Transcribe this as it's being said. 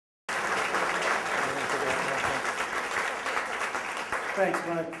Thanks,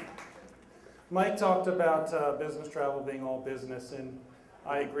 Mike. Mike talked about business travel being all business, and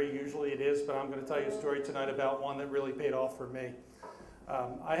I agree, usually it is, but I'm going to tell you a story tonight about one that really paid off for me.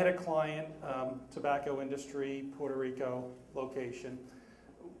 I had a client, tobacco industry, Puerto Rico location.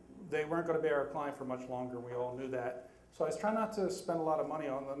 They weren't going to be our client for much longer, we all knew that. So I was trying not to spend a lot of money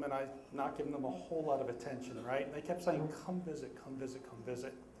on them, and I not giving them a whole lot of attention, right? And they kept saying, come visit, come visit, come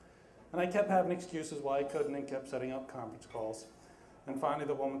visit. And I kept having excuses why I couldn't and kept setting up conference calls. And finally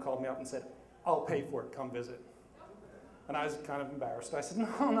the woman called me up and said, I'll pay for it, come visit. And I was kind of embarrassed. I said, no,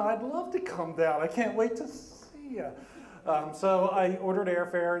 I'd love to come down. I can't wait to see you. So I ordered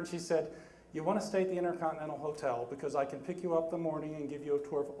airfare, and she said, you want to stay at the Intercontinental Hotel because I can pick you up in the morning and give you a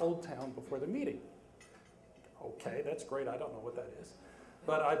tour of Old Town before the meeting. Okay, that's great. I don't know what that is.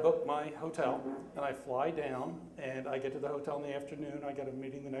 But I booked my hotel, and I fly down, and I get to the hotel in the afternoon. I got a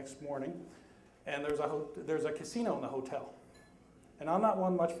meeting the next morning, and there's a casino in the hotel. And I'm not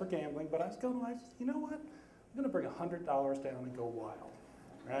one much for gambling, but I was going, you know what? I'm going to bring $100 down and go wild,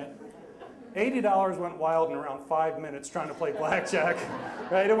 right? $80 went wild in around 5 minutes trying to play blackjack,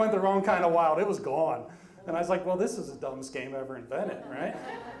 right? It went the wrong kind of wild. It was gone. And I was like, well, this is the dumbest game ever invented, right?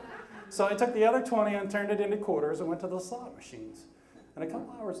 So I took the other 20 and turned it into quarters and went to the slot machines. And a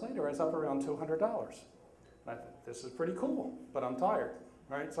couple hours later, I was up around $200. I thought, this is pretty cool, but I'm tired,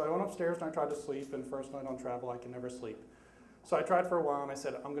 right? So I went upstairs and I tried to sleep, and first night on travel, I can never sleep. So I tried for a while, and I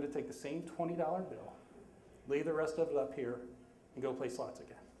said, I'm going to take the same $20 bill, leave the rest of it up here, and go play slots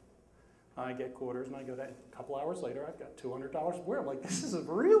again. I get quarters, and I go that. A couple hours later, I've got $200 where I'm like, this is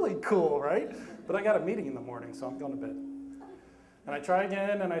really cool, right? But I got a meeting in the morning, so I'm going to bed. And I try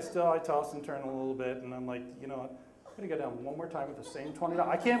again, and I toss and turn a little bit, and I'm like, you know what? I'm going to go down one more time with the same $20.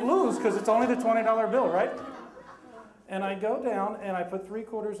 I can't lose because it's only the $20 bill, right? And I go down, and I put 3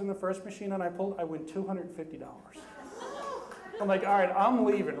 quarters in the first machine, and I win $250. I'm like, all right, I'm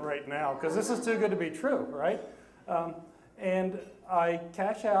leaving right now because this is too good to be true, right? And I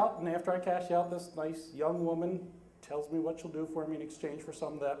cash out, and after I cash out, this nice young woman tells me what she'll do for me in exchange for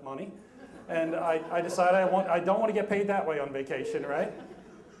some of that money. And I decide I don't want to get paid that way on vacation, right?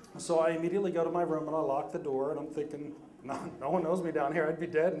 So I immediately go to my room and I lock the door, and I'm thinking, no one knows me down here. I'd be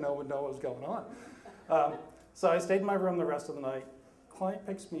dead and no one would know what was going on. So I stayed in my room the rest of the night. Client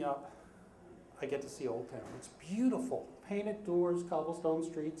picks me up. I get to see Old Town. It's beautiful. Painted doors, cobblestone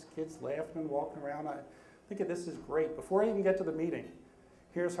streets, kids laughing and walking around. I think this is great. Before I even get to the meeting,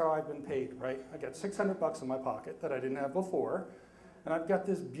 here's how I've been paid, right? I got $600 in my pocket that I didn't have before, and I've got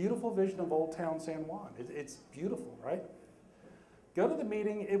this beautiful vision of Old Town San Juan. It's beautiful, right? Go to the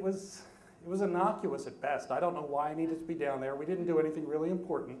meeting. It was innocuous at best. I don't know why I needed to be down there. We didn't do anything really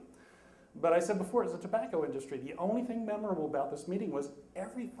important. But I said before, it's the tobacco industry. The only thing memorable about this meeting was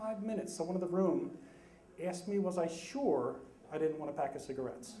every 5 minutes, someone in the room asked me, was I sure I didn't want a pack of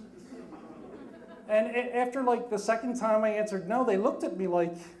cigarettes? And after like the second time I answered no, they looked at me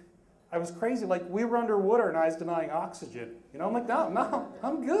like I was crazy, like we were underwater and I was denying oxygen. You know, I'm like, no,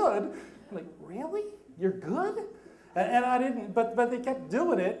 I'm good. I'm like, really? You're good? And I didn't, but they kept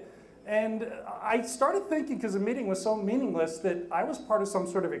doing it. And I started thinking, because the meeting was so meaningless, that I was part of some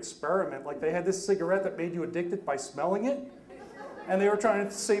sort of experiment. Like they had this cigarette that made you addicted by smelling it. And they were trying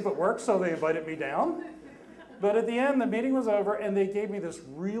to see if it worked, so they invited me down. But at the end, the meeting was over, and they gave me this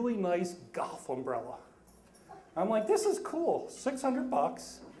really nice golf umbrella. I'm like, this is cool.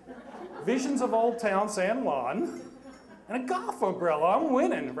 $600, visions of Old Town San Juan, and a golf umbrella. I'm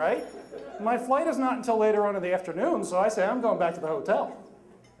winning, right? My flight is not until later on in the afternoon, so I say, I'm going back to the hotel,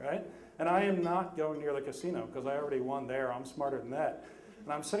 right? And I am not going near the casino, because I already won there. I'm smarter than that.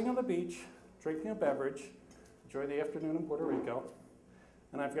 And I'm sitting on the beach, drinking a beverage, enjoy the afternoon in Puerto Rico,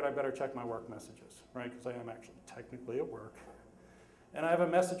 and I figured I better check my work messages, right? Because I am actually technically at work. And I have a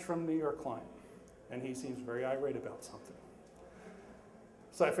message from a New York client, and he seems very irate about something.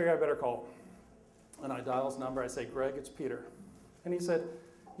 So I figured I better call him. And I dial his number. I say, Greg, it's Peter. And he said,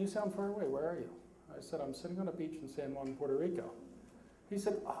 you sound far away. Where are you? I said, I'm sitting on a beach in San Juan, Puerto Rico. He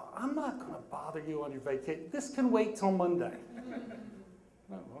said, oh, I'm not going to bother you on your vacation. This can wait till Monday.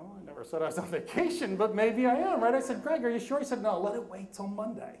 Well, I never said I was on vacation, but maybe I am, right? I said, Greg, are you sure? He said, no, let it wait till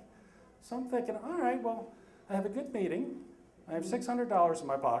Monday. So I'm thinking, all right, well, I have a good meeting. I have $600 in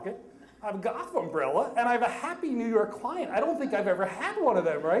my pocket. I have a golf umbrella, and I have a happy New York client. I don't think I've ever had one of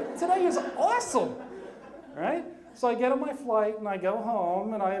them, right? Today is awesome, right? So I get on my flight, and I go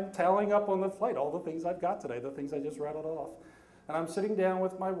home, and I am tallying up on the flight all the things I've got today, the things I just rattled off. And I'm sitting down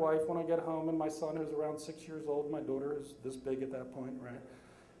with my wife when I get home, and my son, who's around 6 years old, my daughter is this big at that point, right?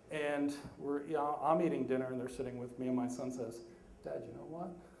 And I'm eating dinner, and they're sitting with me, and my son says, Dad, you know what?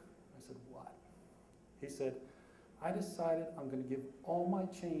 I said, what? He said, I decided I'm going to give all my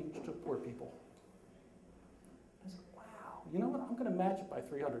change to poor people. I said, wow, you know what? I'm going to match it by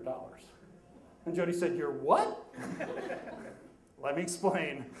 $300. And Jody said, you're what? Let me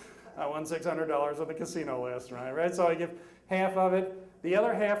explain. I won $600 at the casino last night, right? So I give half of it. The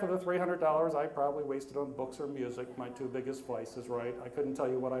other half of the $300 I probably wasted on books or music, my two biggest vices, right? I couldn't tell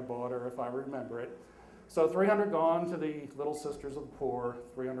you what I bought or if I remember it. So $300 gone to the Little Sisters of the Poor,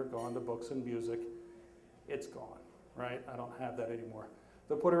 $300 gone to books and music. It's gone, right? I don't have that anymore.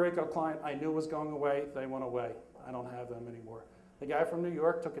 The Puerto Rico client I knew was going away, they went away. I don't have them anymore. The guy from New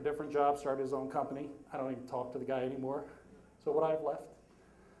York took a different job, started his own company. I don't even talk to the guy anymore. So what I have left,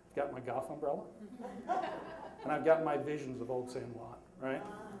 I've got my golf umbrella, and I've got my visions of Old San Juan, right?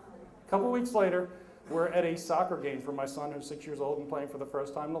 A couple weeks later, we're at a soccer game for my son who's 6 years old and playing for the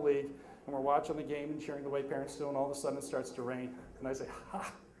first time in the league, and we're watching the game and cheering the way parents do, and all of a sudden it starts to rain. And I say,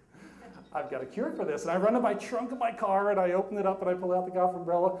 ha, I've got a cure for this. And I run to my trunk of my car, and I open it up, and I pull out the golf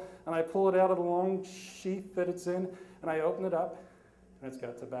umbrella, and I pull it out of the long sheath that it's in, and I open it up, and it's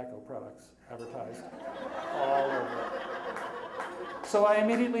got tobacco products advertised all over it. So I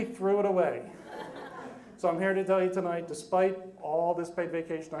immediately threw it away. So I'm here to tell you tonight, despite all this paid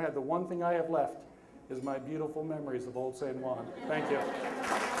vacation I had, the one thing I have left is my beautiful memories of Old San Juan. Thank you.